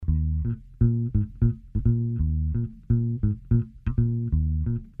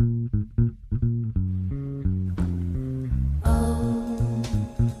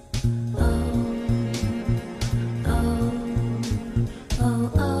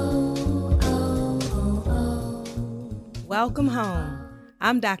Welcome home.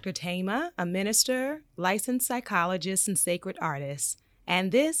 I'm Dr. Tama, a minister, licensed psychologist, and sacred artist,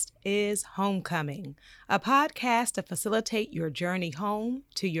 and this is Homecoming, a podcast to facilitate your journey home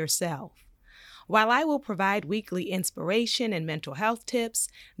to yourself. While I will provide weekly inspiration and mental health tips,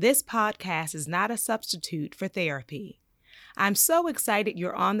 this podcast is not a substitute for therapy. I'm so excited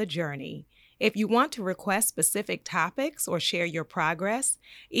you're on the journey. If you want to request specific topics or share your progress,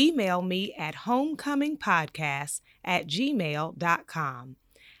 email me at homecomingpodcast@gmail.com.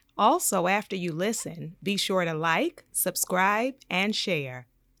 Also, after you listen, be sure to like, subscribe, and share.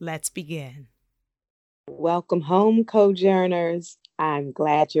 Let's begin. Welcome home, Cojourners. I'm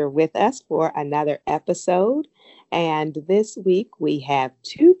glad you're with us for another episode. And this week we have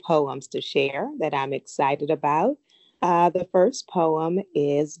two poems to share that I'm excited about. The first poem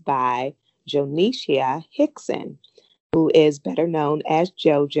is by Jonicia Hickson, who is better known as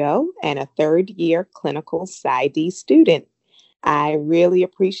JoJo and a third-year clinical PsyD student. I really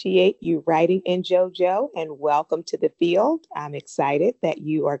appreciate you writing in, JoJo, and welcome to the field. I'm excited that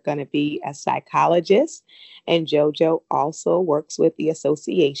you are going to be a psychologist. And JoJo also works with the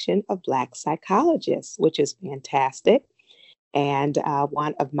Association of Black Psychologists, which is fantastic, and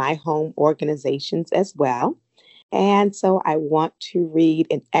one of my home organizations as well. And so I want to read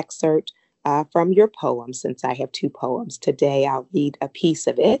an excerpt from your poem, since I have two poems. Today I'll read a piece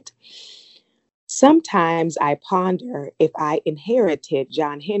of it. Sometimes I ponder if I inherited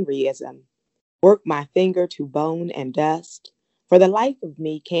John Henryism, work my finger to bone and dust. For the life of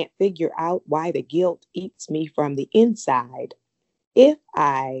me can't figure out why the guilt eats me from the inside. If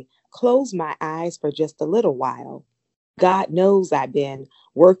I close my eyes for just a little while, God knows I've been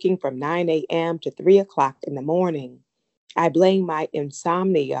working from 9 a.m. to 3 o'clock in the morning. I blame my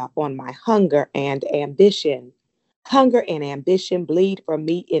insomnia on my hunger and ambition. Hunger and ambition bleed from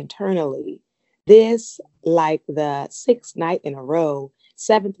me internally. This, like the sixth night in a row,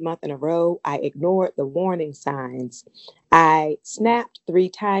 seventh month in a row, I ignored the warning signs. I snapped 3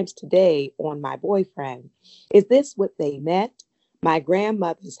 times today on my boyfriend. Is this what they meant? My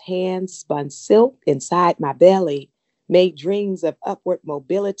grandmother's hands spun silk inside my belly, made dreams of upward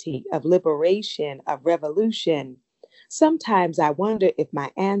mobility, of liberation, of revolution. Sometimes I wonder if my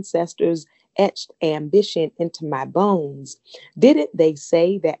ancestors etched ambition into my bones. Didn't they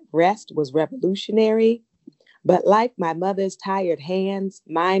say that rest was revolutionary? But like my mother's tired hands,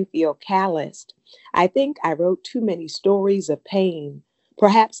 mine feel calloused. I think I wrote too many stories of pain.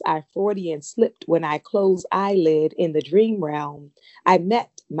 Perhaps I Freudian slipped when I closed eyelid in the dream realm. I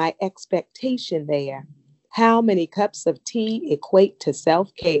met my expectation there. How many cups of tea equate to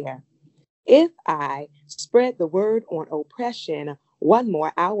self-care? If I spread the word on oppression, one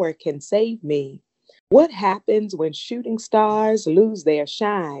more hour can save me. What happens when shooting stars lose their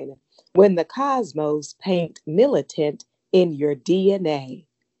shine? When the cosmos paint militant in your DNA?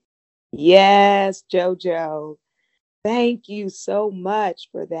 Yes, JoJo. Thank you so much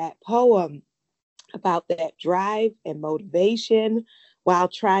for that poem about that drive and motivation while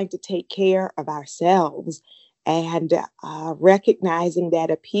trying to take care of ourselves, and recognizing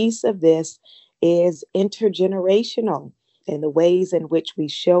that a piece of this is intergenerational in the ways in which we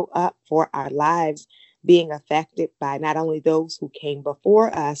show up for our lives being affected by not only those who came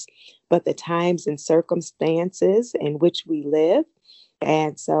before us, but the times and circumstances in which we live.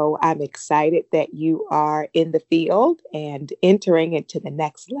 And so I'm excited that you are in the field and entering into the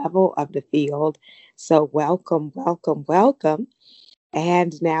next level of the field. So welcome, welcome, welcome.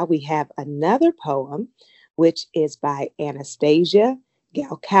 And now we have another poem, which is by Anastasia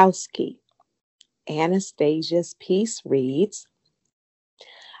Galkowski. Anastasia's piece reads,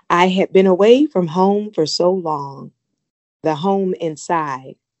 I had been away from home for so long, the home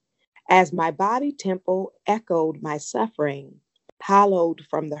inside, as my body temple echoed my suffering, hollowed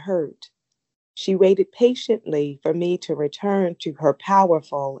from the hurt. She waited patiently for me to return to her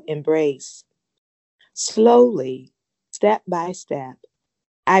powerful embrace. Slowly, step by step,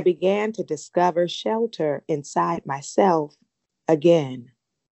 I began to discover shelter inside myself again.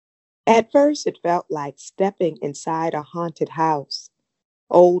 At first, it felt like stepping inside a haunted house.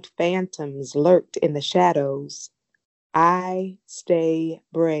 Old phantoms lurked in the shadows. I stay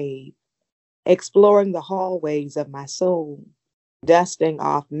brave, exploring the hallways of my soul, dusting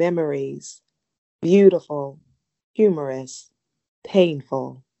off memories, beautiful, humorous,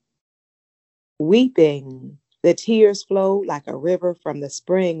 painful. Weeping, the tears flow like a river from the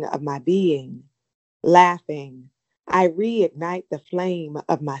spring of my being. Laughing, I reignite the flame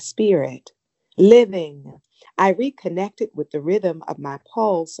of my spirit. Living, I reconnected with the rhythm of my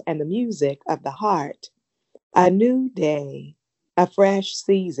pulse and the music of the heart. A new day, a fresh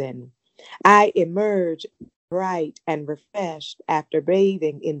season. I emerge bright and refreshed after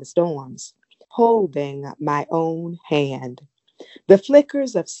bathing in the storms, holding my own hand. The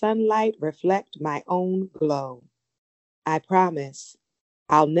flickers of sunlight reflect my own glow. I promise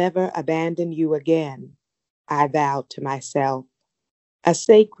I'll never abandon you again, I vowed to myself, a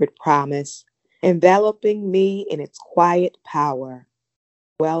sacred promise enveloping me in its quiet power.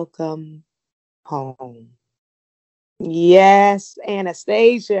 Welcome home. Yes,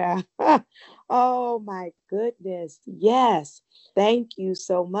 Anastasia. Oh my goodness. Yes. Thank you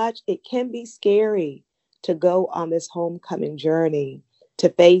so much. It can be scary to go on this homecoming journey, to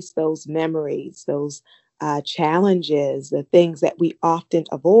face those memories, those challenges, the things that we often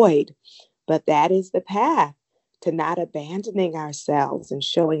avoid. But that is the path to not abandoning ourselves and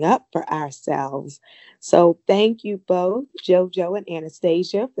showing up for ourselves. So thank you both, JoJo and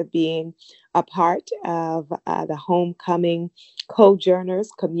Anastasia, for being a part of the homecoming Cojourners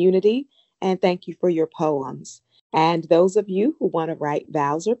community. And thank you for your poems. And those of you who want to write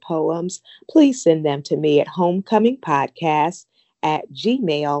vows or poems, please send them to me at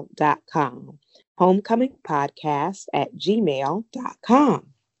homecomingpodcast@gmail.com.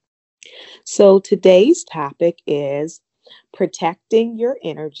 Homecomingpodcast@gmail.com. So today's topic is protecting your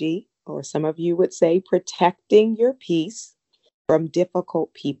energy, or some of you would say protecting your peace from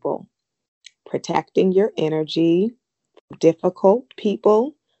difficult people. Protecting your energy from difficult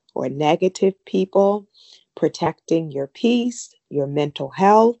people or negative people, protecting your peace, your mental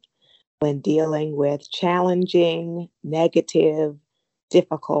health when dealing with challenging, negative,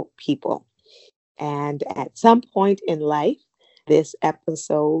 difficult people. And at some point in life, this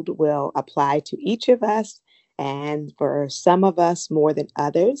episode will apply to each of us, and for some of us more than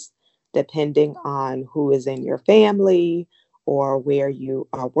others, depending on who is in your family or where you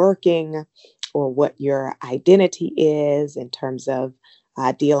are working or what your identity is in terms of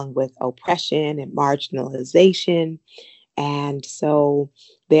dealing with oppression and marginalization. And so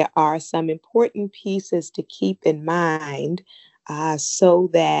there are some important pieces to keep in mind so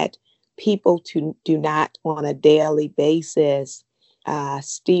that do not on a daily basis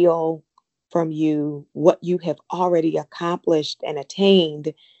steal from you what you have already accomplished and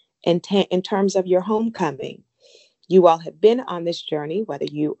attained in terms of your homecoming. You all have been on this journey, whether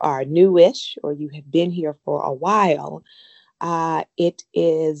you are newish or you have been here for a while. It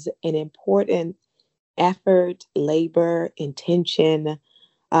is an important effort, labor, intention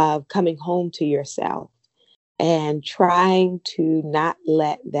of coming home to yourself and trying to not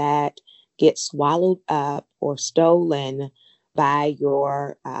let that get swallowed up or stolen by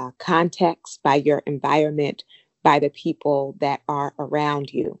your context, by your environment, by the people that are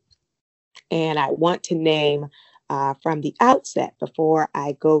around you. And I want to name from the outset, before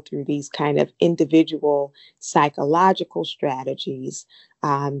I go through these kind of individual psychological strategies,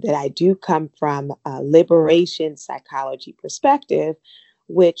 that I do come from a liberation psychology perspective,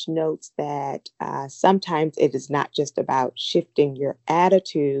 which notes that sometimes it is not just about shifting your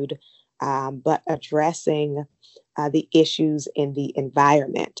attitude, but addressing the issues in the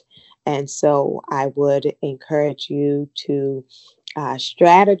environment. And so I would encourage you to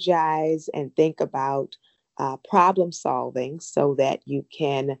strategize and think about problem solving so that you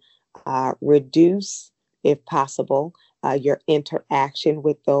can reduce, if possible, your interaction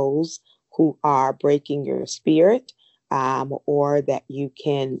with those who are breaking your spirit, or that you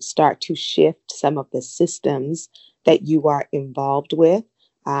can start to shift some of the systems that you are involved with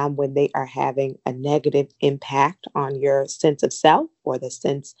when they are having a negative impact on your sense of self or the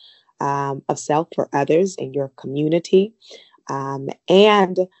sense of self for others in your community. And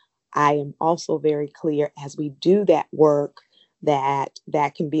I am also very clear as we do that work that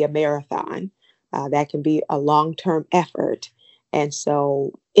can be a marathon, that can be a long-term effort. And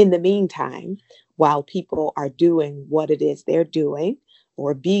so in the meantime, while people are doing what it is they're doing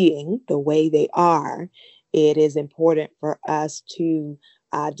or being the way they are, it is important for us to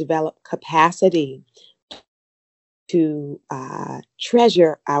develop capacity to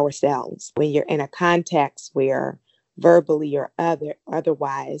treasure ourselves when you're in a context where verbally or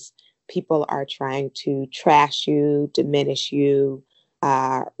otherwise people are trying to trash you, diminish you,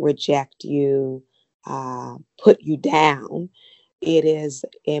 reject you, put you down. It is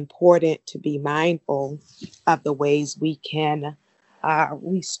important to be mindful of the ways we can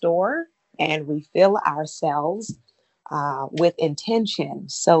restore and refill ourselves with intention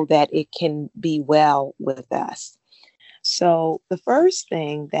so that it can be well with us. So, the first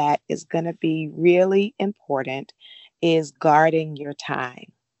thing that is going to be really important is guarding your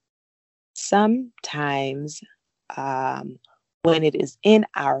time. Sometimes, um, when it is in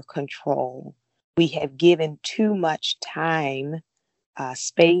our control, we have given too much time,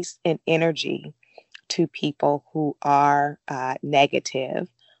 space, and energy to people who are negative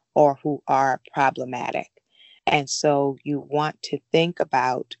or who are problematic. And so you want to think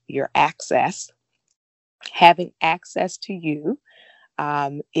about your access. Having access to you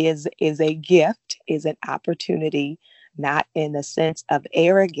is a gift, is an opportunity, not in the sense of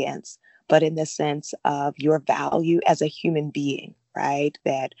arrogance, but in the sense of your value as a human being, right?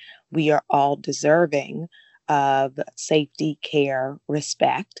 That we are all deserving of safety, care,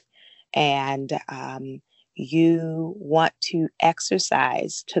 respect, and you want to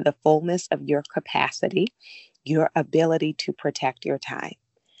exercise to the fullness of your capacity, your ability to protect your time.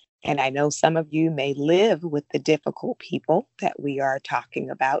 And I know some of you may live with the difficult people that we are talking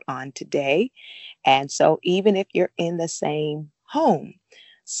about on today. And so, even if you're in the same home,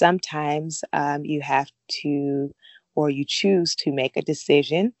 sometimes you have to, or you choose to make a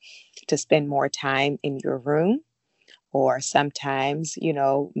decision to spend more time in your room, or sometimes,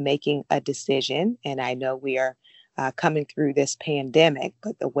 making a decision. And I know we are coming through this pandemic,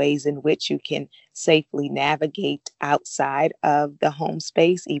 but the ways in which you can safely navigate outside of the home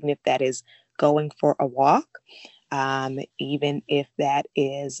space, even if that is going for a walk, even if that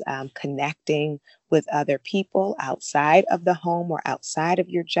is connecting with other people outside of the home or outside of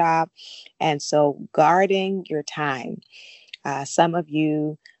your job. And so, guarding your time. Some of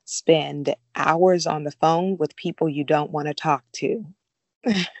you spend hours on the phone with people you don't want to talk to.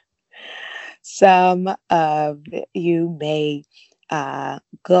 Some of you may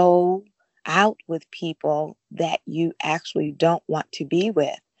go out with people that you actually don't want to be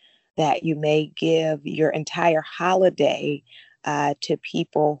with, that you may give your entire holiday to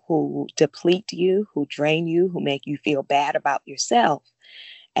people who deplete you, who drain you, who make you feel bad about yourself.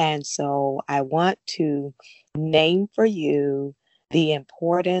 And so I want to name for you the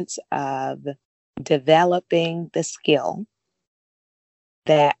importance of developing the skill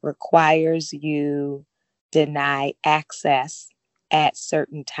that requires you deny access at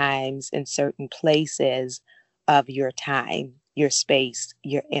certain times in certain places of your time, your space,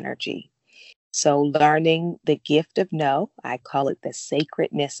 your energy. So, learning the gift of no, I call it the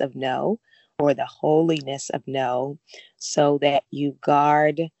sacredness of no or the holiness of no, so that you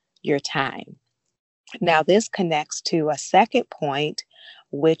guard your time. Now, this connects to a second point,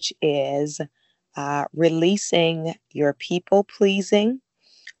 which is releasing your people pleasing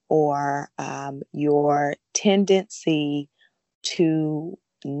or your tendency to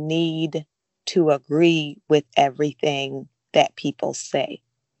need to agree with everything that people say.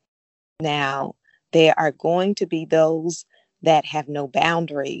 Now, there are going to be those that have no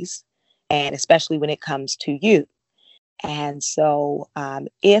boundaries, and especially when it comes to you. And so,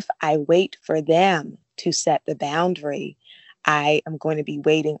 if I wait for them to set the boundary, I am going to be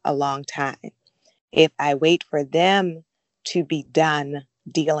waiting a long time. If I wait for them to be done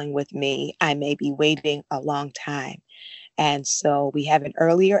dealing with me, I may be waiting a long time. And so we have an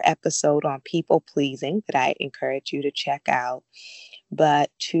earlier episode on people pleasing that I encourage you to check out.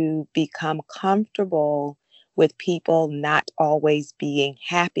 But to become comfortable with people not always being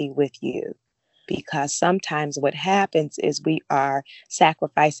happy with you, because sometimes what happens is we are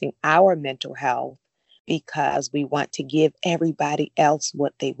sacrificing our mental health because we want to give everybody else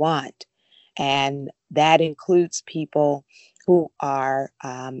what they want. And that includes people who are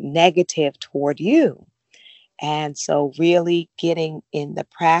negative toward you. And so, really getting in the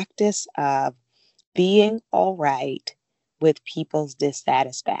practice of being all right with people's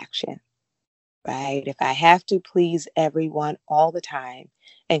dissatisfaction, right? If I have to please everyone all the time,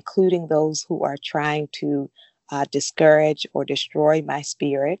 including those who are trying to discourage or destroy my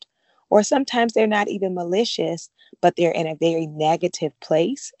spirit, or sometimes they're not even malicious, but they're in a very negative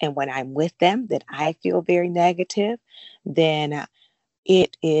place. And when I'm with them, that I feel very negative, then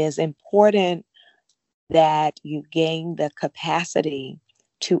it is important that you gain the capacity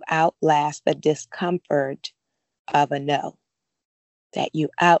to outlast the discomfort of a no, that you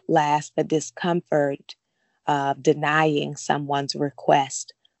outlast the discomfort of denying someone's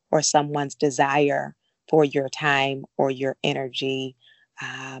request or someone's desire for your time or your energy.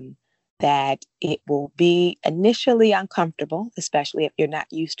 That it will be initially uncomfortable, especially if you're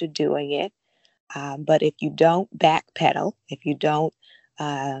not used to doing it. But if you don't backpedal, if you don't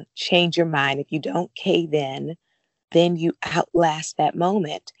change your mind, if you don't cave in, then you outlast that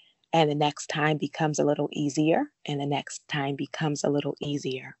moment. And the next time becomes a little easier, and the next time becomes a little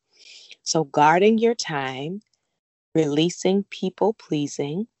easier. So, guarding your time, releasing people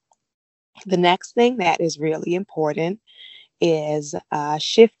pleasing. The next thing that is really important is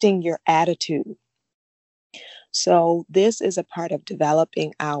shifting your attitude. So, this is a part of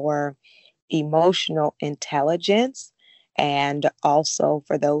developing our emotional intelligence. And also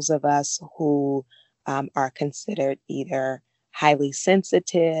for those of us who are considered either highly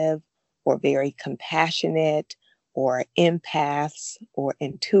sensitive or very compassionate or empaths or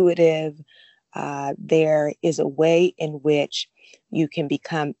intuitive. There is a way in which you can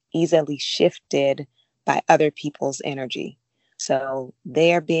become easily shifted by other people's energy. So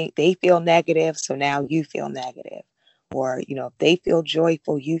they feel negative, so now you feel negative. Or, if they feel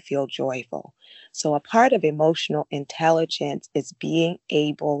joyful, you feel joyful. So a part of emotional intelligence is being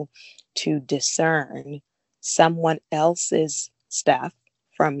able to discern someone else's stuff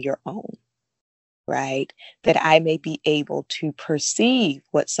from your own, right? That I may be able to perceive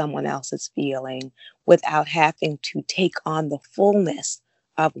what someone else is feeling without having to take on the fullness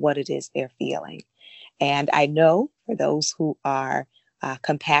of what it is they're feeling. And I know for those who are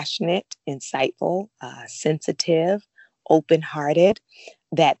compassionate, insightful, sensitive, open-hearted,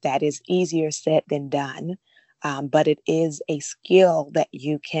 that is easier said than done. But it is a skill that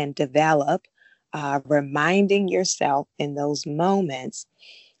you can develop, reminding yourself in those moments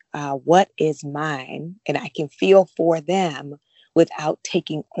what is mine, and I can feel for them without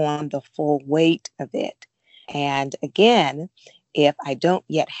taking on the full weight of it. And again, if I don't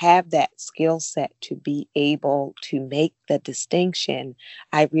yet have that skill set to be able to make the distinction,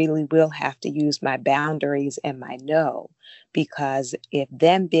 I really will have to use my boundaries and my no, because if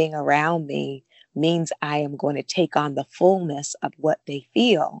them being around me means I am going to take on the fullness of what they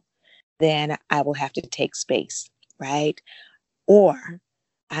feel, then I will have to take space, right? Or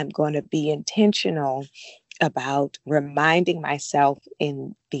I'm going to be intentional about reminding myself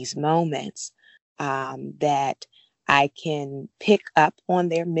in these moments that I can pick up on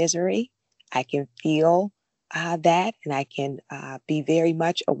their misery. I can feel that, and I can be very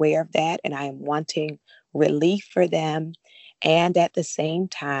much aware of that. And I am wanting relief for them. And at the same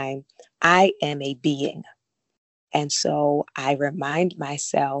time, I am a being. And so I remind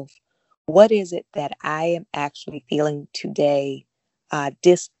myself, what is it that I am actually feeling today,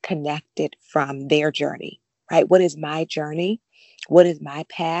 disconnected from their journey, right? What is my journey? What is my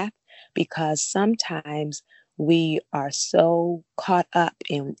path? Because sometimes we are so caught up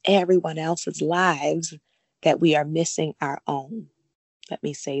in everyone else's lives that we are missing our own. Let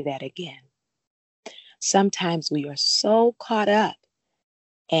me say that again. Sometimes we are so caught up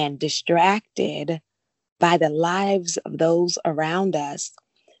and distracted by the lives of those around us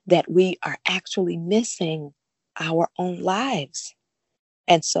that we are actually missing our own lives.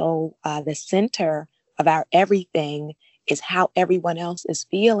 And so the center of our everything is how everyone else is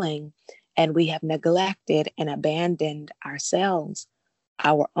feeling. And we have neglected and abandoned ourselves,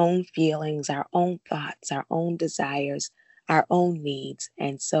 our own feelings, our own thoughts, our own desires, our own needs.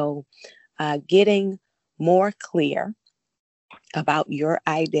 And so getting more clear about your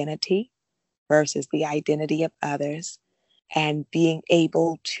identity versus the identity of others, and being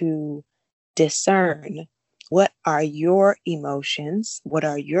able to discern what are your emotions, what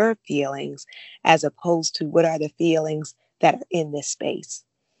are your feelings, as opposed to what are the feelings that are in this space.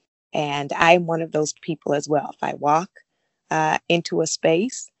 And I'm one of those people as well. If I walk into a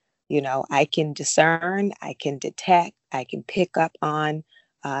space, I can discern, I can detect, I can pick up on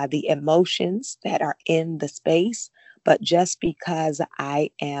the emotions that are in the space. But just because I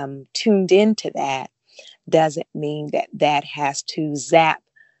am tuned into that doesn't mean that that has to zap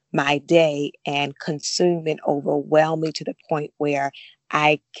my day and consume and overwhelm me to the point where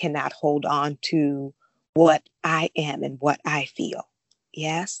I cannot hold on to what I am and what I feel.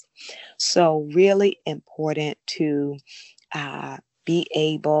 Yes. So, really important to be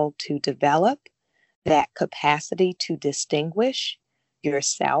able to develop that capacity to distinguish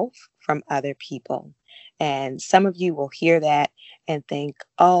yourself from other people. And some of you will hear that and think,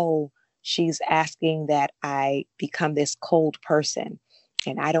 oh, she's asking that I become this cold person.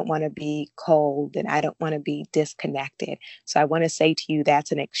 And I don't want to be cold and I don't want to be disconnected. So I want to say to you,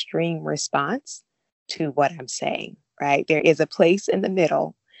 that's an extreme response to what I'm saying, right? There is a place in the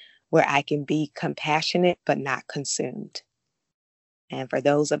middle where I can be compassionate but not consumed. And for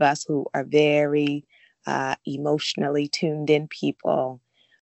those of us who are very emotionally tuned in people,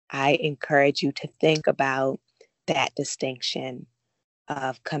 I encourage you to think about that distinction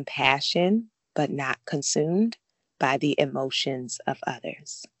of compassion, but not consumed by the emotions of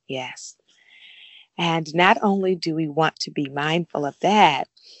others. Yes. And not only do we want to be mindful of that,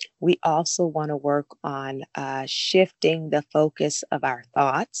 we also want to work on shifting the focus of our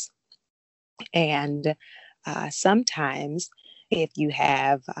thoughts. And sometimes, if you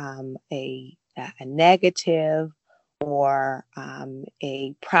have a negative or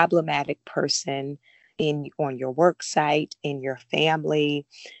a problematic person on your work site, in your family,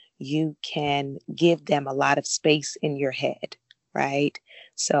 you can give them a lot of space in your head. right?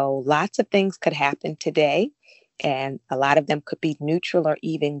 So lots of things could happen today, and a lot of them could be neutral or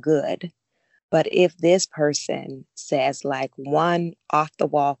even good. But if this person says like one off the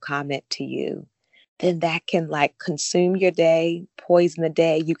wall comment to you, then that can like consume your day, poison the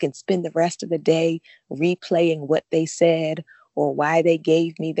day. You can spend the rest of the day replaying what they said or why they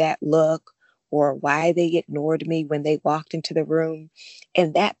gave me that look or why they ignored me when they walked into the room.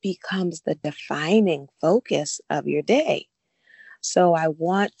 And that becomes the defining focus of your day. So I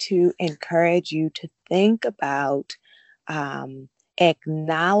want to encourage you to think about um,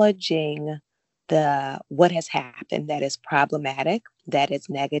 acknowledging the what has happened that is problematic, that is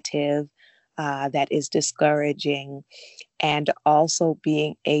negative, that is discouraging, and also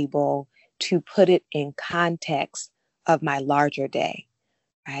being able to put it in context of my larger day,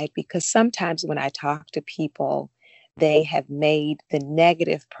 right? Because sometimes when I talk to people, they have made the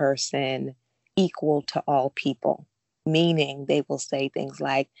negative person equal to all people, meaning they will say things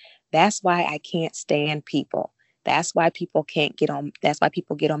like, that's why I can't stand people. That's why people get on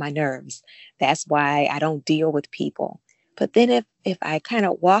my nerves. That's why I don't deal with people. But then if I kind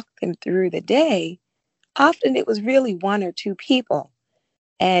of walk them through the day, often it was really one or two people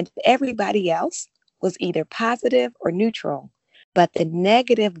and everybody else was either positive or neutral. But the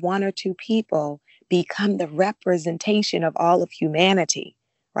negative one or two people become the representation of all of humanity,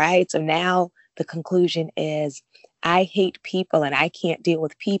 right? So now the conclusion is I hate people and I can't deal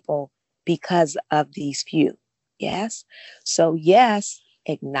with people because of these few. Yes. So, yes,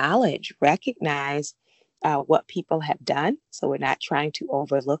 acknowledge, recognize what people have done. So we're not trying to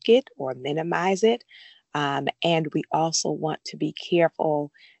overlook it or minimize it. And we also want to be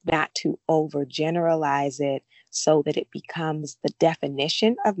careful not to overgeneralize it so that it becomes the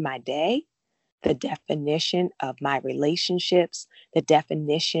definition of my day, the definition of my relationships, the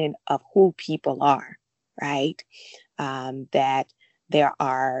definition of who people are, right? That there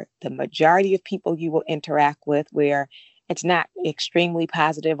are the majority of people you will interact with where it's not extremely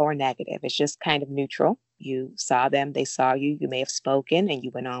positive or negative. It's just kind of neutral. You saw them, they saw you, you may have spoken, and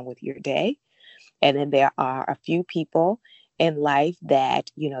you went on with your day. And then there are a few people in life that,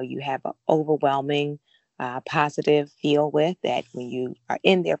 you have an overwhelming positive feel with that when you are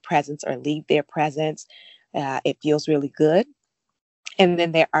in their presence or leave their presence, it feels really good. And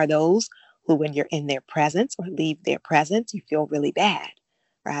then there are those who, when you're in their presence or leave their presence, you feel really bad,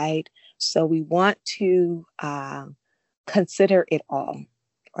 right? So we want to consider it all,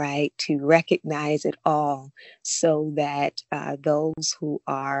 right? To recognize it all so that those who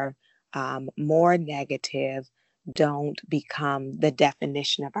are more negative don't become the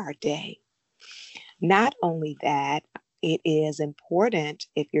definition of our day. Not only that, it is important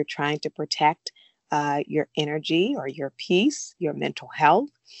if you're trying to protect your energy or your peace, your mental health,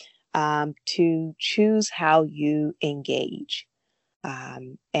 to choose how you engage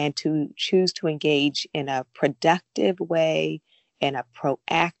and to choose to engage in a productive way, in a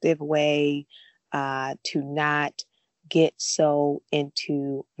proactive way, to not get so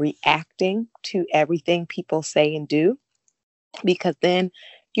into reacting to everything people say and do, because then,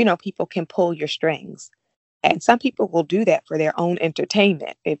 people can pull your strings. And some people will do that for their own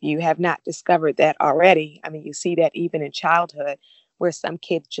entertainment. If you have not discovered that already, I mean, you see that even in childhood, where some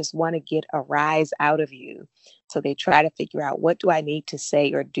kids just want to get a rise out of you. So they try to figure out, what do I need to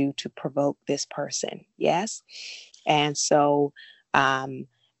say or do to provoke this person? Yes. And so um,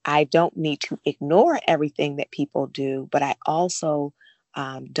 I don't need to ignore everything that people do, but I also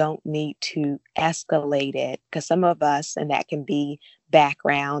don't need to escalate it, because some of us, and that can be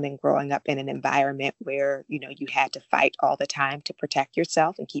background and growing up in an environment where, you had to fight all the time to protect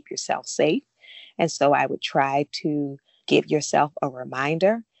yourself and keep yourself safe. And so I would try to give yourself a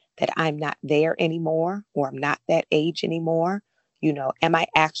reminder that I'm not there anymore, or I'm not that age anymore. Am I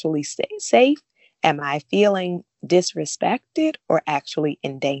actually safe? Am I feeling disrespected or actually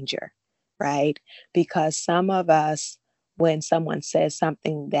in danger? Right? Because some of us, when someone says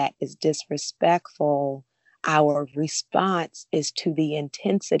something that is disrespectful, our response is to the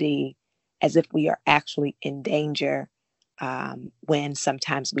intensity as if we are actually in danger, when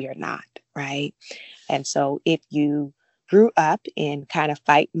sometimes we are not, right? And so if you grew up in kind of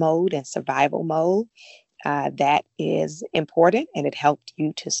fight mode and survival mode, that is important and it helped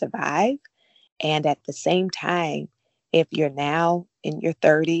you to survive. And at the same time, if you're now in your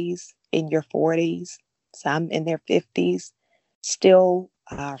 30s, in your 40s, some in their 50s, still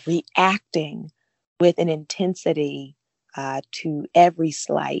reacting with an intensity to every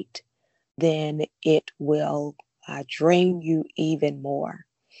slight, then it will drain you even more.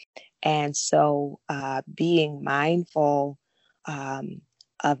 And so being mindful um,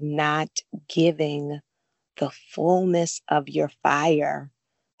 of not giving the fullness of your fire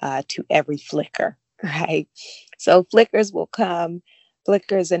to every flicker, right? So flickers will come,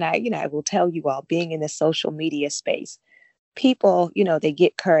 flickers, and I will tell you all, being in the social media space, people, they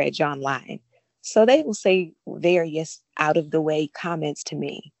get courage online. So they will say various out of the way comments to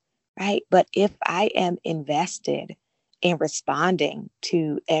me, right? But if I am invested in responding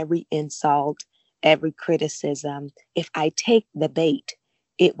to every insult, every criticism, if I take the bait,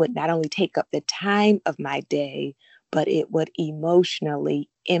 it would not only take up the time of my day, but it would emotionally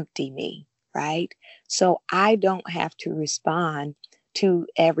empty me, right? So I don't have to respond to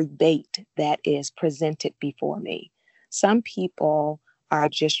every bait that is presented before me. Some people are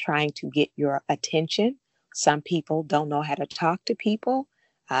just trying to get your attention. Some people don't know how to talk to people.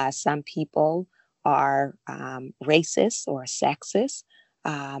 Some people are racist or sexist.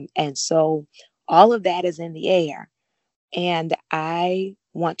 And so all of that is in the air. And I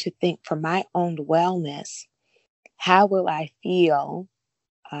want to think for my own wellness, how will I feel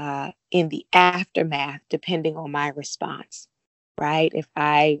in the aftermath, depending on my response, right?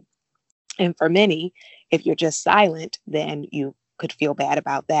 And for many, if you're just silent, then you could feel bad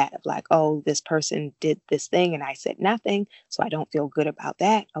about that. Of like, oh, this person did this thing and I said nothing, so I don't feel good about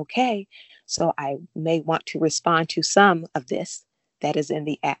that. Okay. So I may want to respond to some of this that is in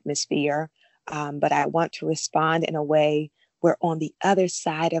the atmosphere, but I want to respond in a way where on the other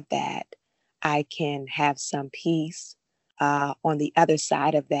side of that, I can have some peace. On the other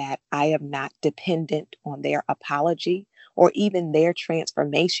side of that, I am not dependent on their apology or even their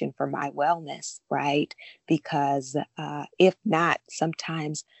transformation for my wellness, right? Because if not,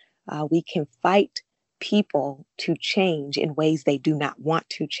 sometimes we can fight people to change in ways they do not want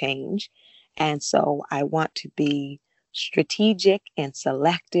to change. And so I want to be strategic and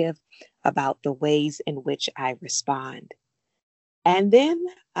selective about the ways in which I respond. And then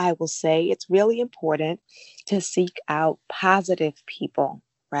I will say it's really important to seek out positive people,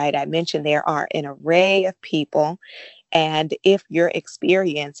 right? I mentioned there are an array of people, and if your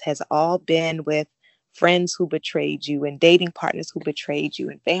experience has all been with friends who betrayed you and dating partners who betrayed you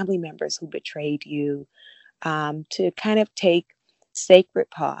and family members who betrayed you, to kind of take sacred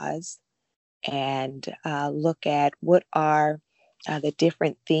pause and look at what are the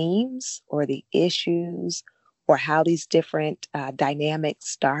different themes or the issues or how these different dynamics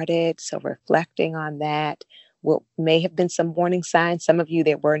started. So reflecting on that, what may have been some warning signs. Some of you,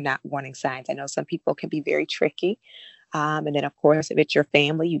 there were not warning signs. I know some people can be very tricky. And then, of course, if it's your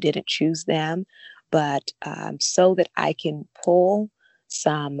family, you didn't choose them. But so that I can pull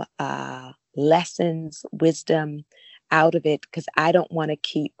some lessons, wisdom out of it, because I don't want to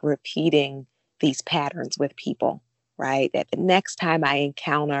keep repeating these patterns with people, right? That the next time I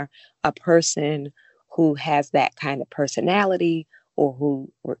encounter a person who has that kind of personality or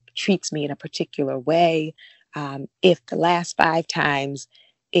who treats me in a particular way, if the last 5 times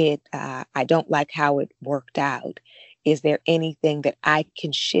I don't like how it worked out, is there anything that I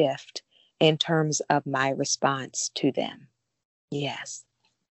can shift in terms of my response to them? Yes.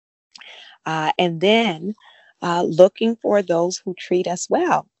 And then looking for those who treat us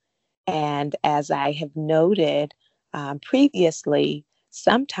well. And as I have noted previously,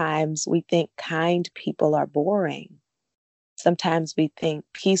 sometimes we think kind people are boring. Sometimes we think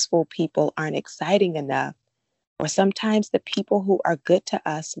peaceful people aren't exciting enough. Or sometimes the people who are good to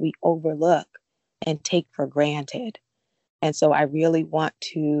us, we overlook and take for granted. And so I really want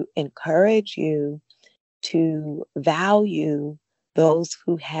to encourage you to value those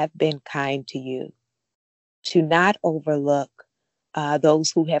who have been kind to you, to not overlook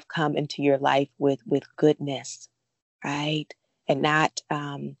those who have come into your life with goodness, right? And not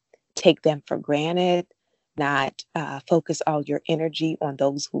take them for granted, not focus all your energy on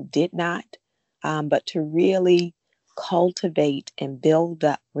those who did not, but to really cultivate and build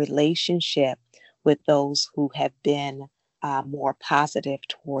up relationship with those who have been more positive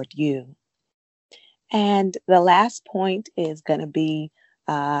toward you. And the last point is going to be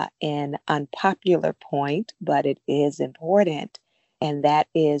an unpopular point, but it is important, and that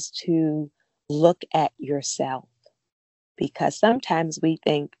is to look at yourself. Because sometimes we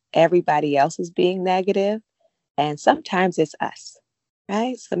think everybody else is being negative, and sometimes it's us,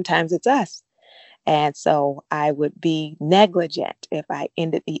 right? Sometimes it's us. And so I would be negligent if I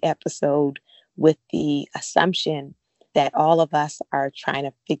ended the episode with the assumption that all of us are trying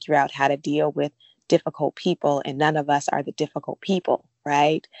to figure out how to deal with difficult people and none of us are the difficult people,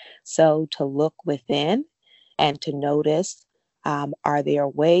 right? So to look within and to notice, are there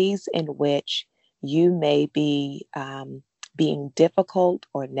ways in which you may be being difficult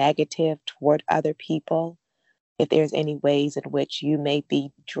or negative toward other people? If there's any ways in which you may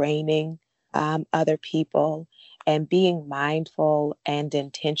be draining other people, and being mindful and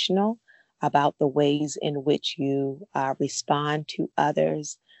intentional about the ways in which you respond to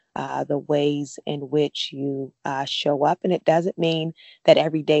others, the ways in which you show up. And it doesn't mean that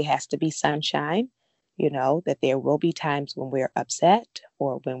every day has to be sunshine, that there will be times when we're upset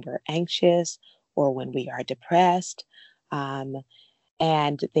or when we're anxious or when we are depressed. And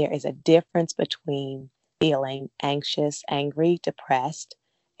there is a difference between feeling anxious, angry, depressed,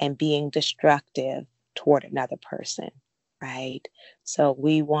 and being destructive toward another person, right? So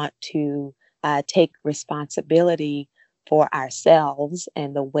we want to take responsibility for ourselves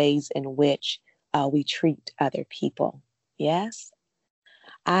and the ways in which we treat other people. Yes?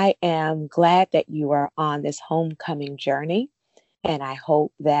 I am glad that you are on this homecoming journey. And I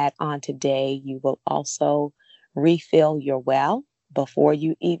hope that on today you will also refill your well before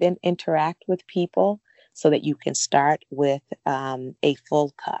you even interact with people so that you can start with a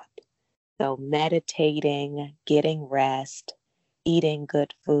full cup. So, meditating, getting rest, eating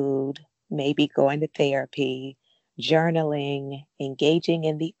good food, maybe going to therapy, journaling, engaging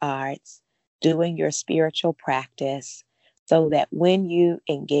in the arts, doing your spiritual practice, so that when you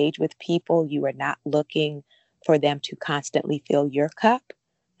engage with people, you are not looking for them to constantly fill your cup,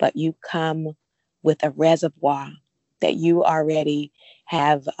 but you come with a reservoir that you already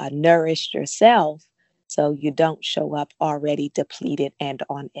have nourished yourself so you don't show up already depleted and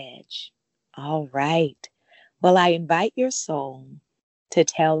on edge. All right. Well, I invite your soul to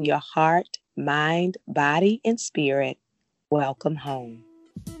tell your heart, mind, body, and spirit, welcome home.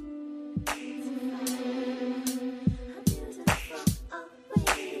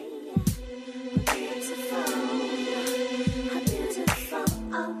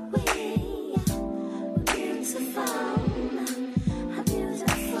 Beautiful.